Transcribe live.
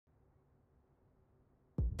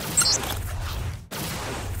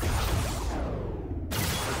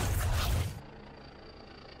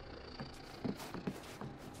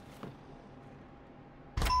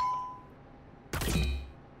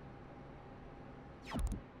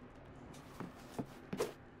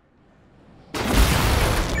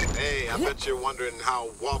Hey, I bet you're wondering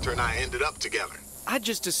how Walter and I ended up together. I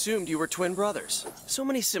just assumed you were twin brothers. So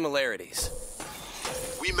many similarities.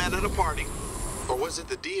 We met at a party. Or was it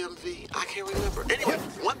the DMV? I can't remember. Anyway,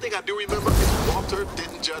 one thing I do remember is Walter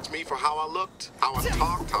didn't judge me for how I looked, how I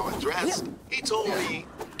talked, how I dressed. He told me,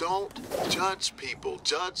 don't judge people,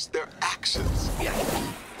 judge their actions.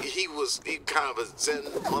 He kind of a zen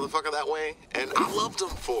motherfucker that way, and I loved him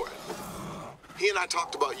for it. He and I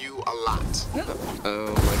talked about you a lot.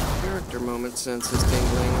 Oh, my character moment sense is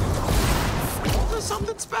tingling. Well, there's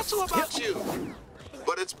something special about you.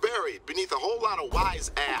 But it's buried beneath a whole lot of wise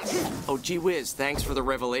ass. Oh, gee whiz, thanks for the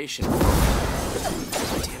revelation.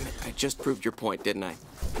 Damn it, I just proved your point, didn't I?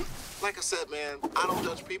 Like I said, man, I don't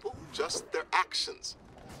judge people, just their actions.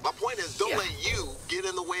 My point is, don't let you get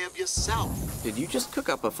in the way of yourself. Did you just cook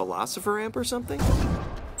up a philosopher amp or something?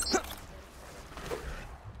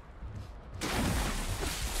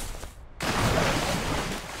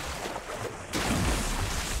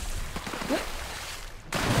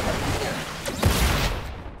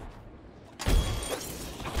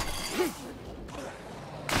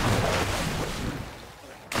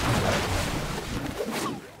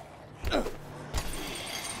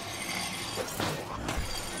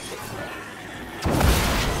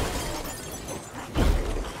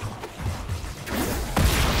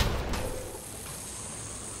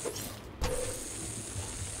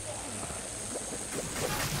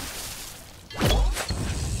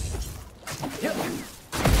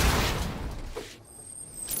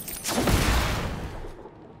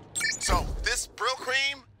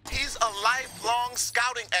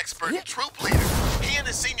 Expert troop leader. He and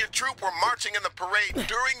his senior troop were marching in the parade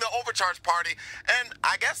during the overcharge party, and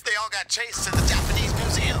I guess they all got chased to the Japanese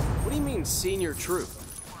museum. What do you mean, senior troop?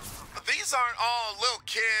 These aren't all little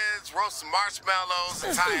kids roasting marshmallows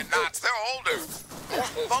and tying knots. They're older,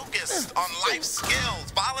 more focused on life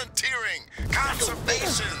skills, volunteering,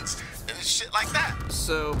 conservations, and shit like that.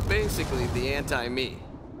 So basically the anti-me.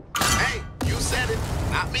 Hey, you said it,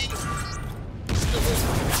 not me.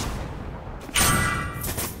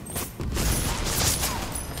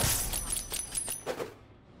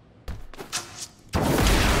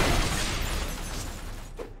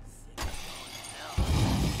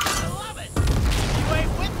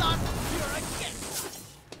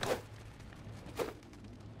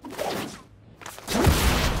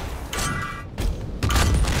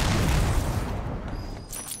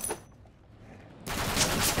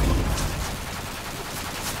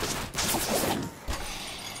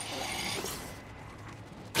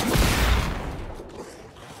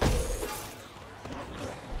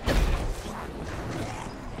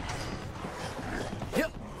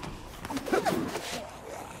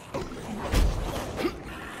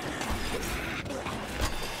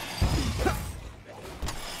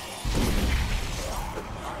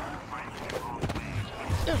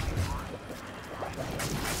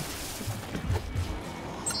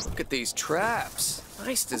 Look at these traps.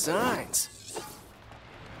 Nice designs.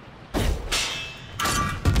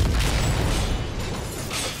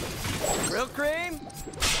 Real cream?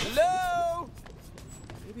 Hello?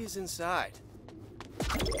 Maybe he's inside.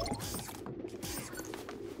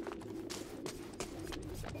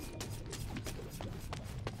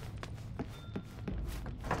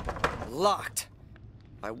 Locked.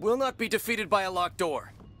 I will not be defeated by a locked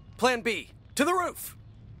door. Plan B, to the roof.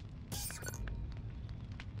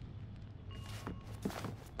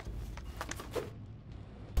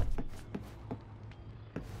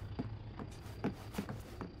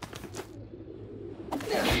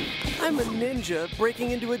 I'm a ninja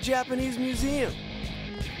breaking into a Japanese museum.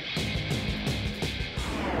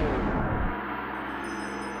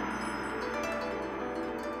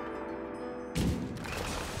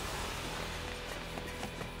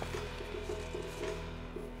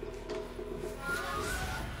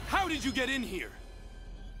 How did you get in here?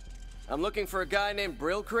 I'm looking for a guy named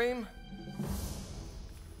Brill Cream.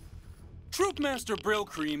 Troopmaster Brill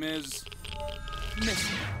Cream is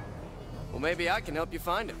missing. Well, maybe I can help you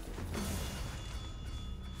find him.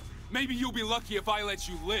 Maybe you'll be lucky if I let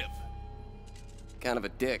you live. Kind of a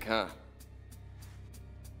dick, huh?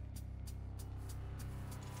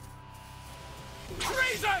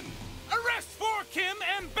 Treason! Arrest 4 Kim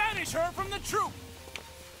and banish her from the troop!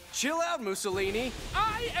 Chill out, Mussolini.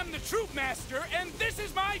 I am the troop master, and this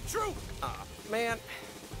is my troop! Aw, man.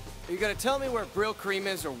 Are you gonna tell me where Brill Cream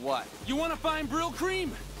is or what? You wanna find Brill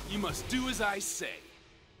Cream? You must do as I say.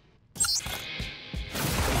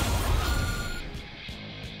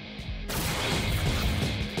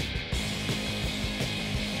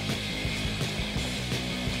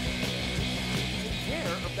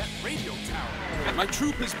 My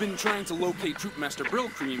troop has been trying to locate Troopmaster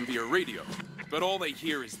Brillcream via radio, but all they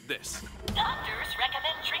hear is this. Doctors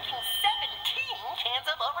recommend drinking 17 cans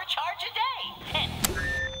of Overcharge a day.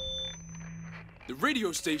 The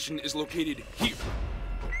radio station is located here.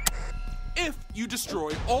 If you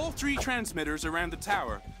destroy all 3 transmitters around the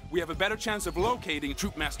tower, we have a better chance of locating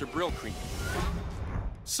Troopmaster Brillcream.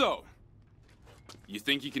 So, you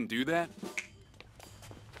think you can do that?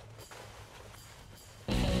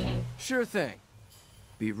 Sure thing.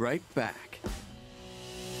 Be right back.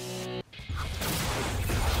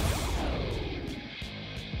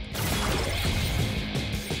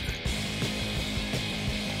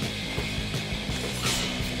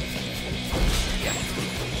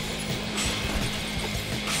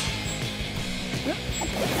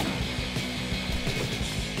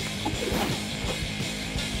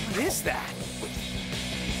 What is that?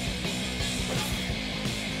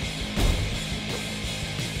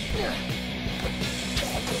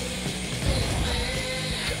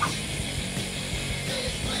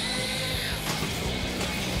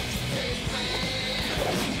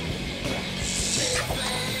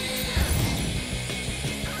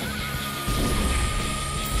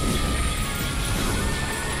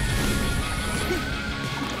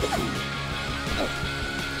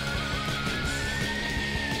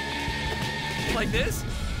 Like this?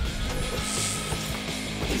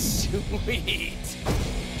 Sweet.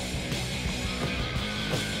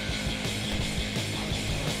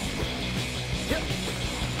 Yep.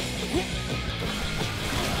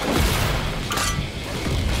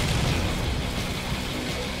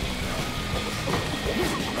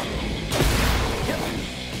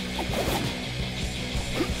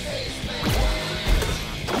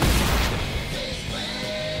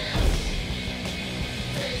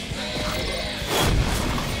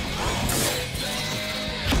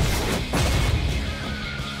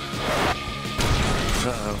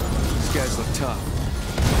 Uh-oh. These guys look tough.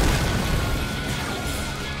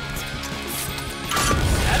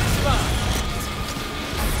 That is fun.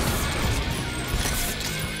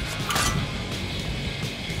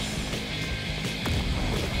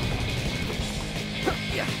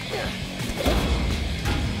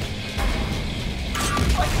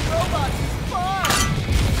 Fighting robots is fun!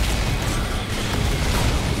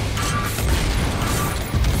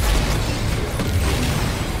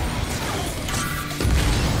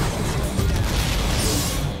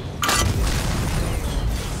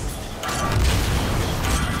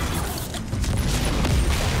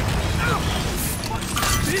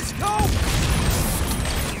 Let's go!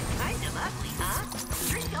 You're kind of ugly, huh?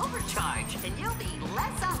 Drink Overcharge, and you'll be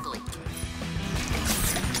less ugly.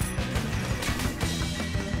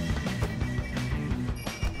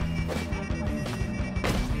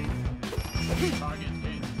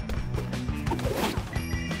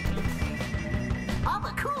 All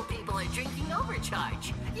the cool people are drinking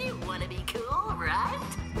Overcharge. You want to be cool, right?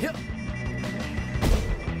 Yep.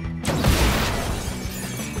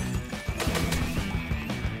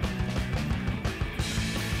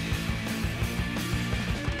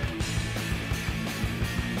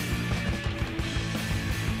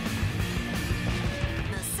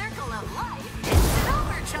 The circle of life is an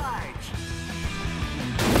Overcharge.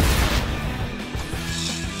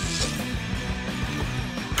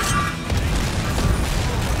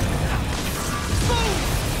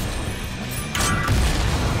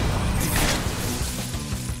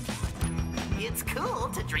 It's cool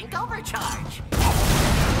to drink Overcharge.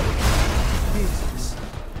 Jesus.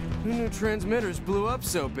 Who knew transmitters blew up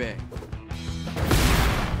so big?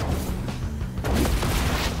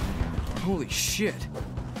 Holy shit.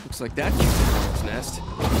 Looks like that came from the hornet's nest.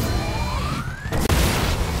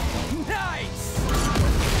 Nice!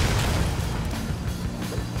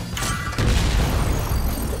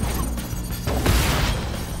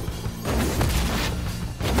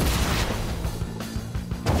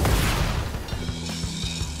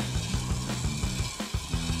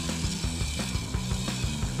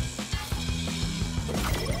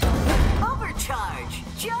 Overcharge.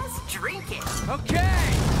 Just drink it. Okay!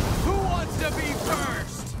 Who wants to be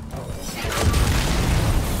first?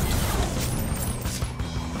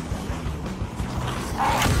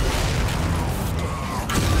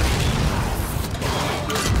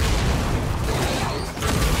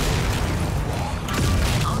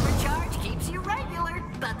 Overcharge keeps you regular,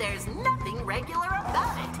 but there's nothing regular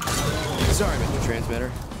about it. Sorry, Mr.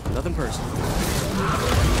 Transmitter. Nothing personal.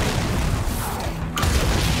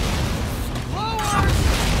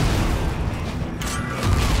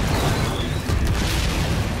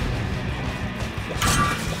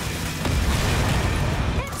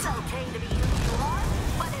 It's okay to be who you are,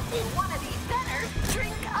 but if you want to be better,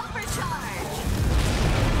 drink Overcharge.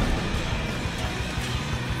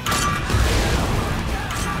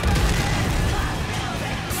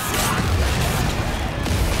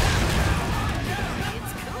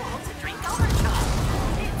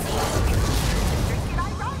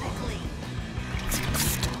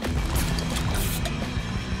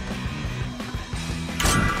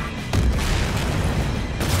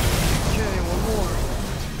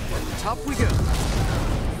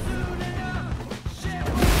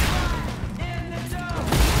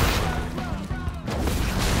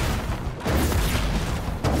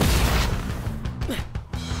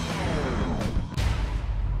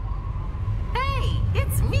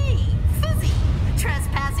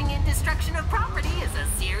 destruction of property is a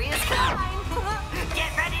serious crime.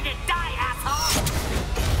 Get ready to die, asshole!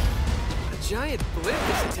 A giant blimp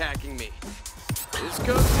is attacking me. This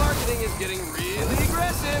code's marketing is getting really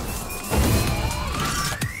aggressive.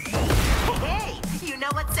 Hey, you know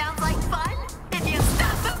what sounds like fun? If you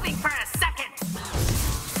stop moving for a second.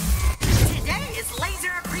 Today is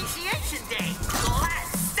Laser Appreciation Day.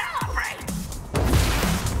 Let's celebrate!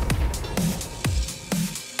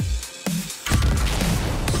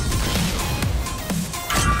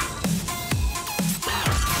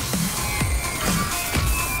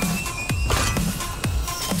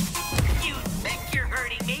 You think you're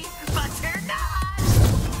hurting me, but you're not!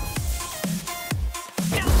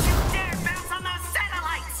 Don't you dare bounce on those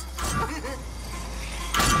satellites!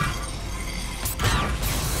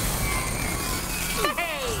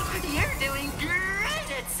 Hey, you're doing great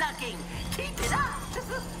at sucking! Keep it up!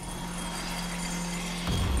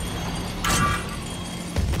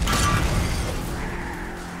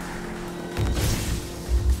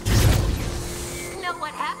 Know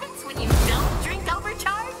what happens when you don't drink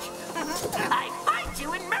overcharge? I find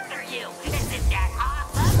you and murder you! Isn't that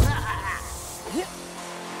awesome?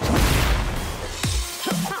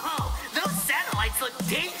 Oh, those satellites look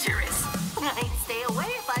dangerous! I'd stay away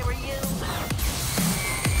if I were you.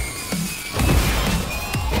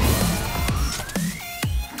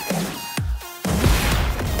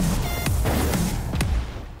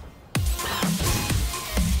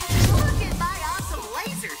 Look at my awesome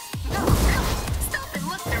lasers! No, really, stop and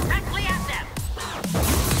look directly at them!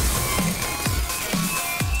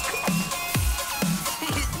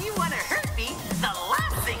 If you want to hurt me, the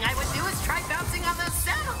last thing I would do is try bouncing on those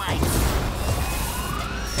satellites!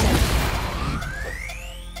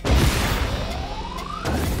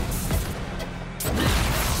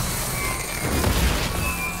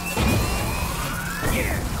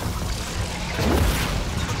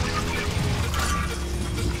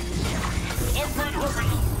 Input over.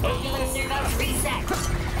 Angular servos reset.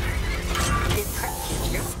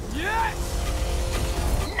 Yes!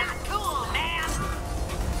 Not cool, man!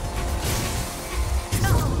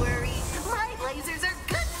 Don't worry, my lasers are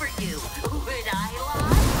good for you. Would I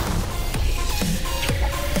lie?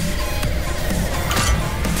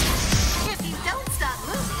 If you don't stop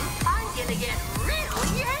moving, I'm gonna get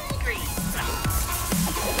really angry.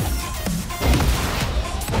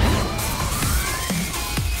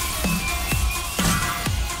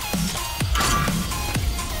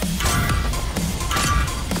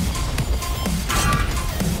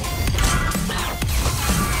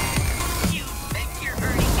 You think you're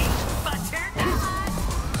hurting me, but you're not.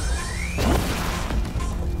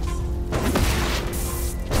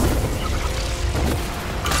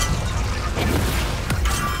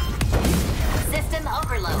 System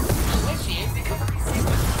overload. Initiate recovery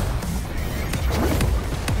sequence.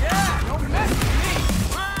 Yeah, don't mess with me!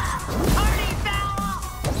 Party foul!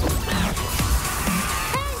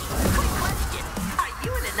 Hey, quick question. Are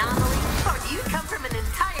you an anomaly, or do you come from an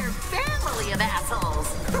entire family of assholes?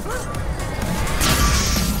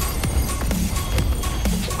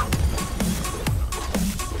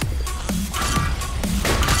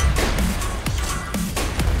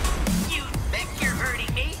 You think you're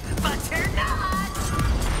hurting me, but you're not!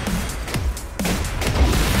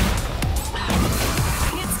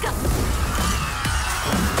 It's go.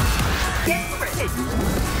 Get ready.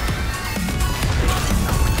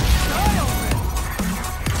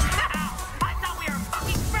 I thought we were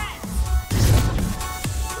fucking friends.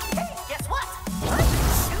 Hey, guess what? I can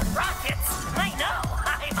shoot rockets. I know.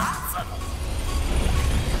 I'm awesome.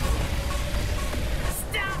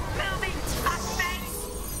 Stop moving, fuckface.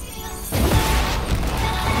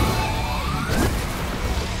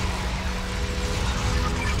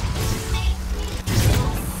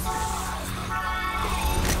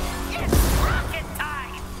 It's rocket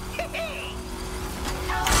time!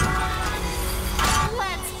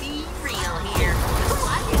 Let's be real here.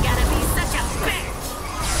 Why you gotta be such a bitch?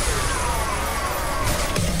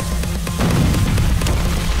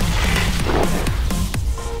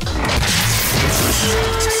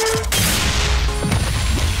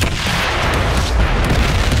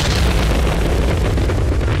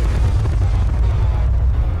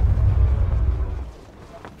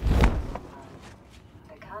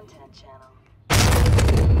 The content channel.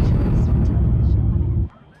 Choice for television.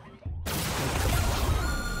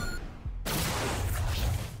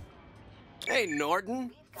 Hey,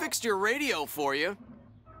 Norton. Fixed your radio for you.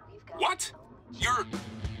 We've got What? You're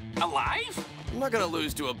alive? I'm not gonna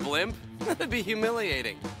lose to a blimp. That'd be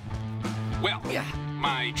humiliating. Well, Yeah.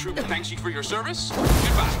 my troop thanks you for your service.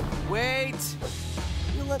 Goodbye. Wait.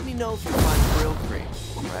 You let me know if you find grill cream,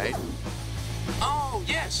 right? Oh,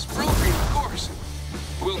 yes, Brill Cream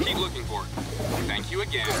Keep looking for it. Thank you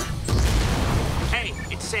again. Hey,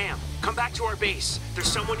 it's Sam. Come back to our base. There's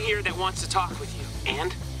someone here that wants to talk with you.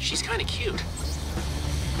 And she's kind of cute.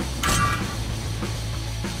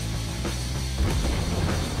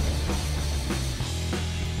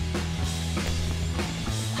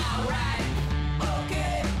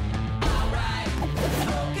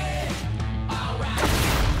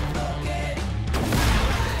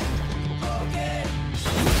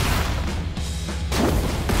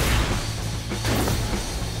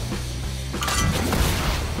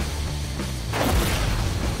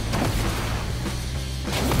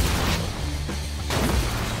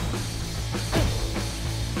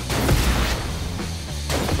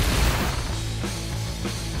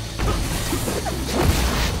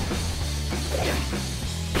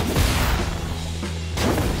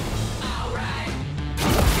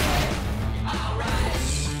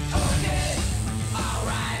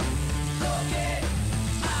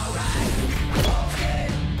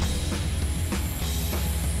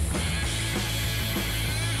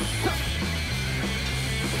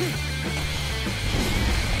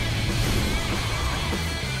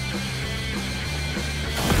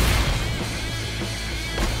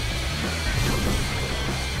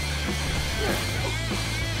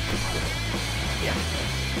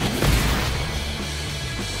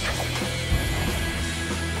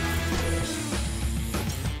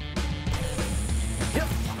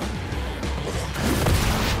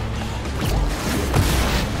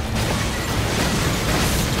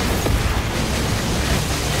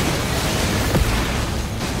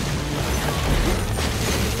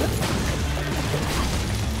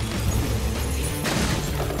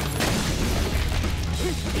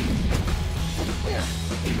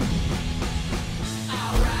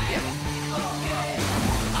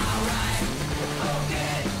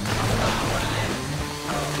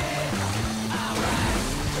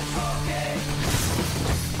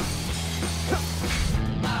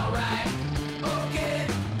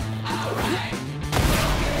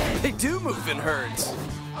 They do move in herds.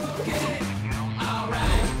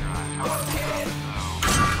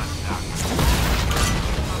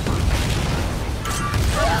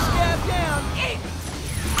 Scab down.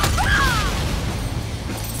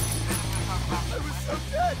 I was so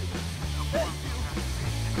dead.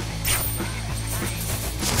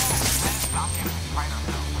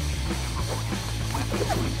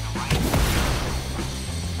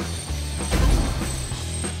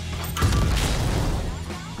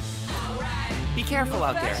 Be careful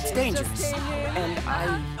out there, it's dangerous. And I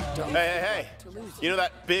don't... Hey. You know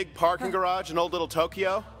that big parking garage in old little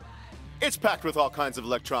Tokyo? It's packed with all kinds of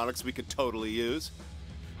electronics we could totally use.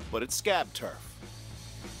 But it's scab turf.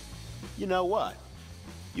 You know what?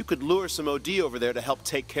 You could lure some OD over there to help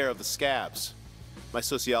take care of the scabs. My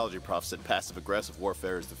sociology prof said passive-aggressive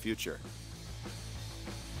warfare is the future.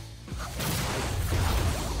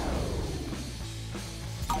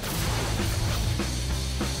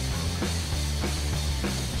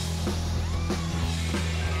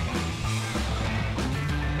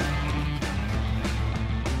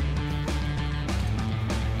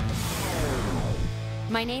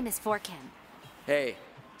 My name is Forkim. Hey,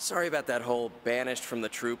 sorry about that whole banished from the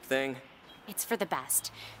troop thing. It's for the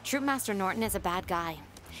best. Troop Master Norton is a bad guy.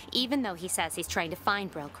 Even though he says he's trying to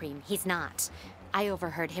find Brill Cream, he's not. I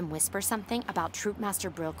overheard him whisper something about Troop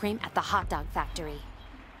Master Brill Cream at the hot dog factory.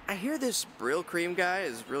 I hear this Brill Cream guy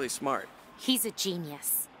is really smart. He's a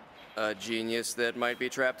genius. A genius that might be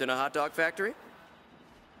trapped in a hot dog factory?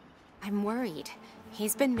 I'm worried.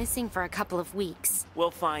 He's been missing for a couple of weeks.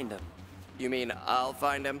 We'll find him. You mean I'll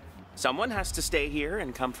find him? Someone has to stay here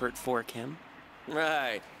and comfort Forkim.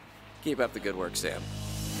 Right. Keep up the good work, Sam.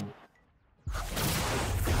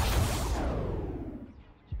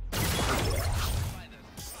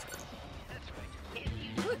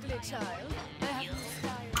 Quickly, child. I have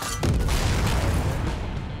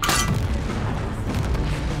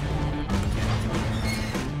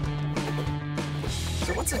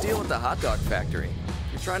So what's the deal with the hot dog factory?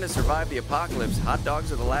 If you're trying to survive the apocalypse, hot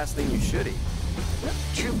dogs are the last thing you should eat.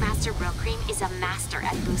 Troop Master Brill Cream is a master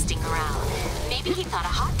at boosting morale. Maybe he thought a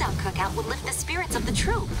hot dog cookout would lift the spirits of the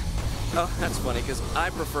troop. Oh, that's funny, because I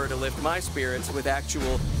prefer to lift my spirits with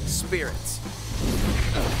actual spirits.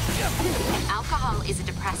 Alcohol is a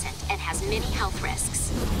depressant and has many health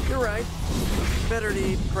risks. You're right. Better to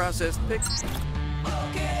eat processed pigs.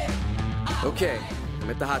 Okay, I'm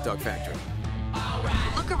at the hot dog factory.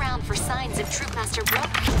 Look around for signs of Troop Master Brill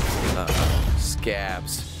Cream.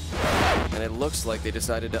 Scabs. And it looks like they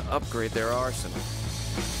decided to upgrade their arsenal.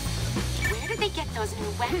 Where did they get those new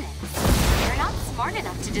weapons? They're not smart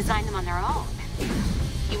enough to design them on their own.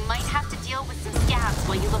 You might have to deal with some scabs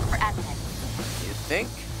while you look for evidence. You think?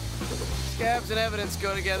 Scabs and evidence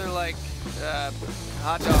go together like,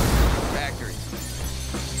 hot dog factories.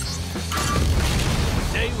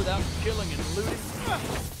 A day without killing and looting?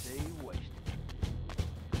 Day wasted.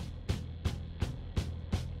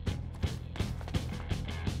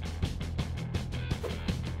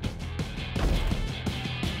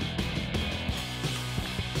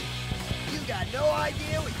 You got no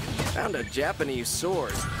idea what you just... Found a Japanese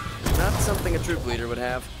sword. Not something a troop leader would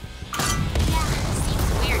have. Yeah,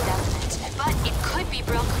 seems weird, doesn't it? But it could be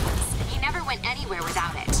Brooklyn's. He never went anywhere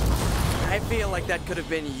without it. I feel like that could have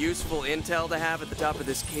been useful intel to have at the top of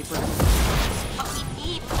this caper. But we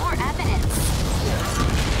need more evidence.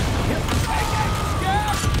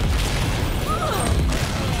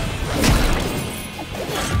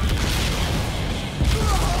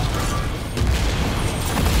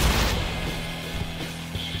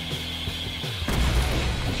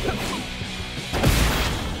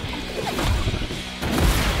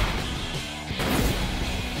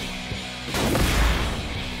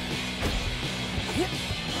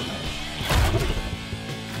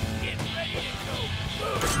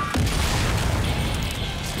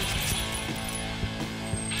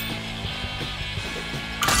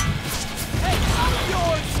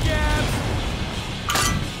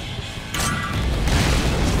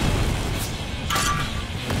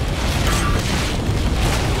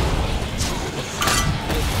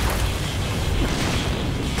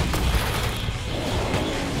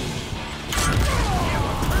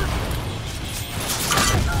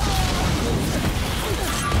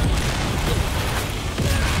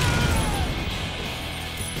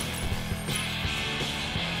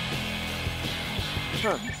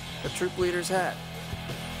 Huh. A troop leader's hat.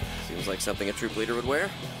 Seems like something a troop leader would wear.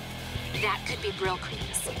 That could be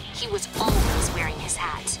Brillcream's. He was always wearing his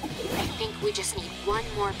hat. I think we just need one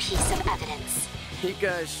more piece of evidence. You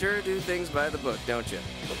guys sure do things by the book, don't you?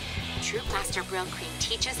 Troop Master Brillcream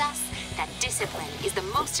teaches us that discipline is the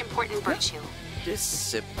most important virtue.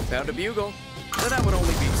 Found a bugle. But that would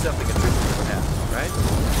only be something a troop leader would have, right?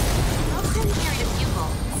 Brillcream carried a bugle,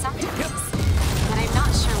 sometimes. But I'm not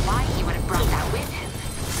sure why he would have brought that with him.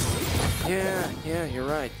 Yeah, you're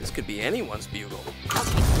right. This could be anyone's bugle.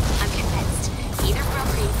 Okay, I'm convinced. Either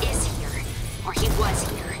Brillcream is here, or he was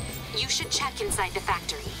here. You should check inside the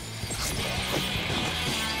factory.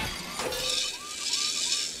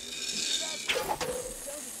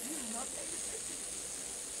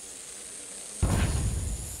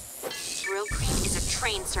 Brillcream is a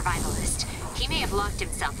trained survivalist. He may have locked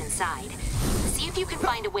himself inside. See if you can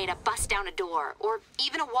find a way to bust down a door, or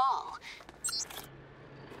even a wall.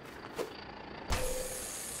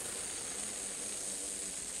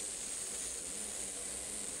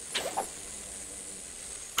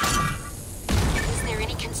 Is there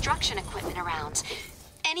any construction equipment around?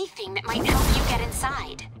 Anything that might help you get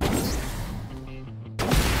inside?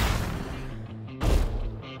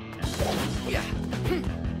 Yeah.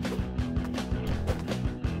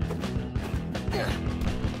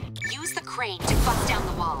 Use the crane to bust down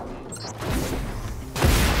the wall.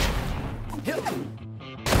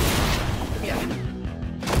 Yeah.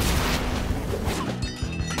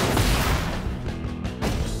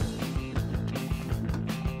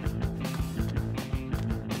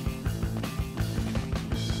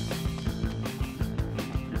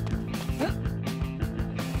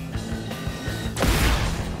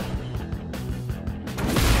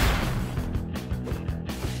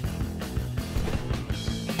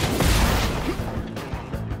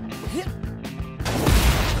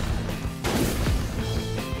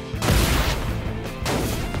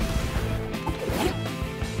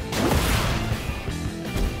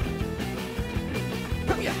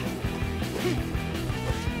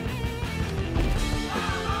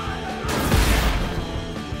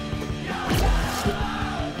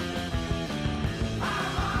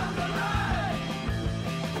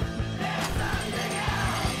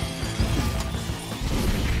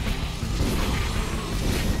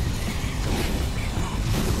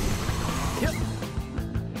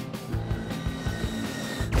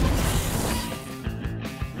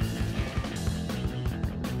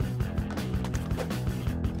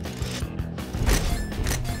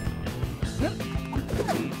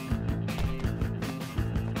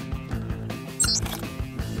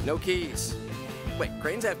 No keys. Wait,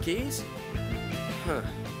 cranes have keys? Huh.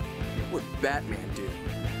 What would Batman do?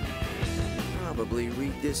 Probably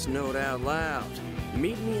read this note out loud.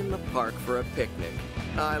 Meet me in the park for a picnic.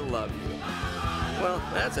 I love you. Well,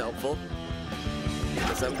 that's helpful.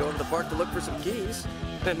 Guess I'm going to the park to look for some keys.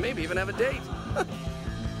 And maybe even have a date.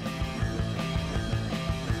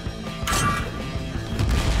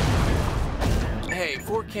 Hey,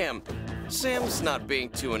 for Kim, Sam's not being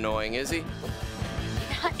too annoying, is he?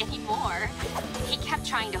 Not anymore. He kept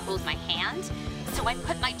trying to hold my hand, so I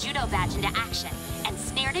put my judo badge into action and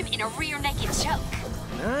snared him in a rear naked choke.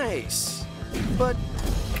 Nice. But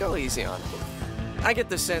go easy on him. I get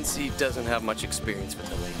the sense he doesn't have much experience with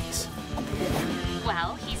the ladies.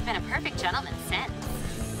 Well, he's been a perfect gentleman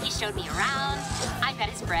since. He showed me around, I met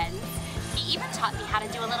his friends. He even taught me how to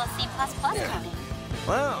do a little C++ coding.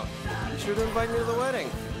 Wow, you should invite me to the wedding.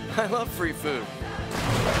 I love free food.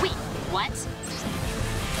 Wait, what?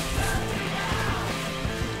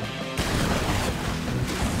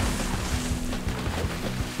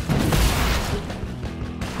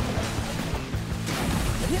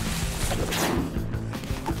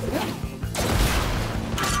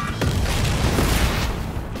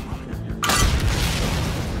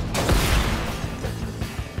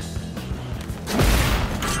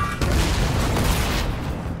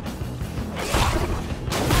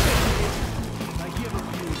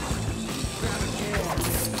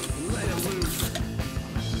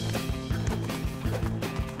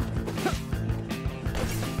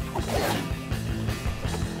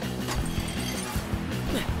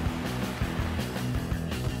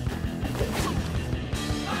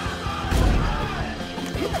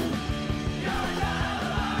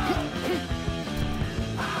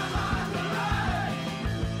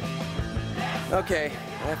 Okay,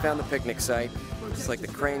 I found the picnic site. It's like the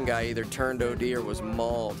crane guy either turned OD or was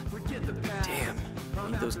mauled. Damn,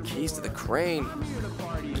 I need those keys to the crane.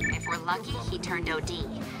 If we're lucky, he turned OD.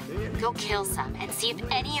 Go kill some and see if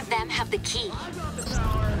any of them have the key.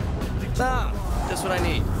 Ah, that's what I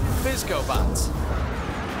need. Fisco bots.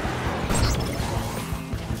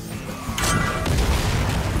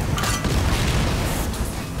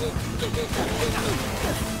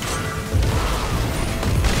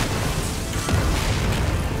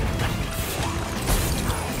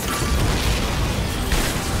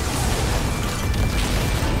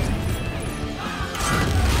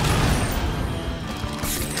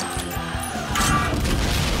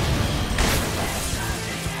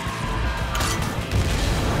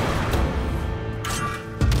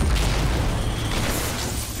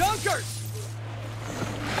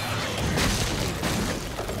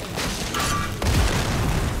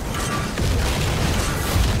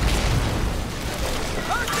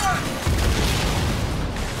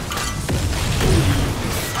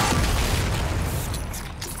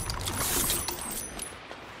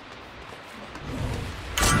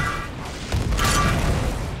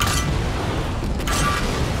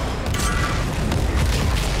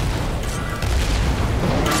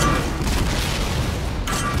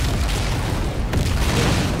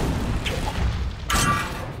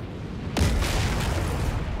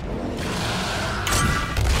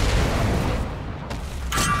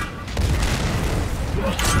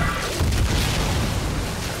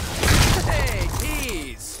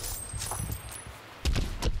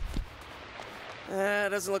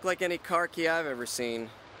 Doesn't look like any car key I've ever seen.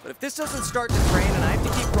 But if this doesn't start the train and I have to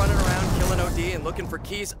keep running around killing OD and looking for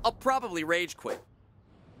keys, I'll probably rage quit.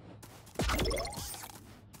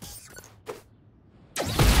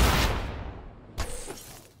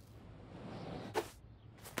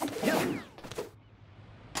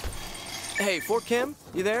 Hey, for Kim,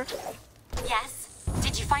 you there? Yes.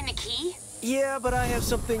 Did you find the key? Yeah, but I have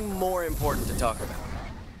something more important to talk about.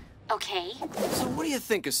 Okay. So what do you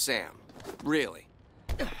think of Sam? Really?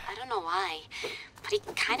 I don't know why, but he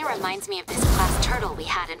kind of reminds me of this class turtle we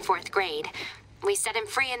had in 4th grade. We set him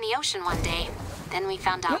free in the ocean one day. Then we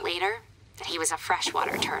found out later that he was a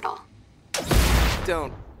freshwater turtle.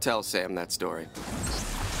 Don't tell Sam that story.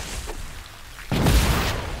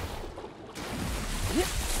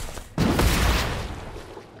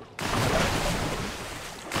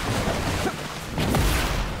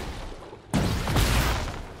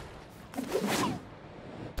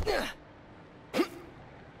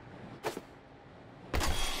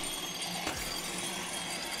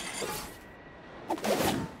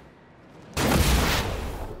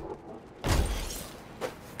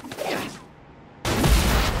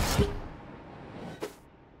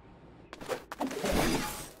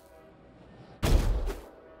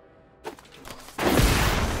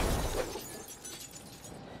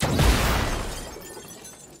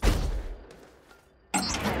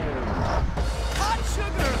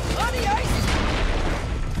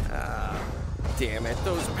 Damn it,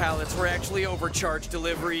 those pallets were actually overcharged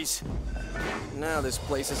deliveries. Now this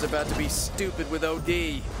place is about to be stupid with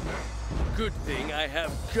OD. Good thing I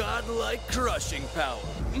have godlike crushing power.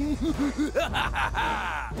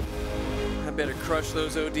 I better crush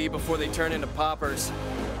those OD before they turn into poppers.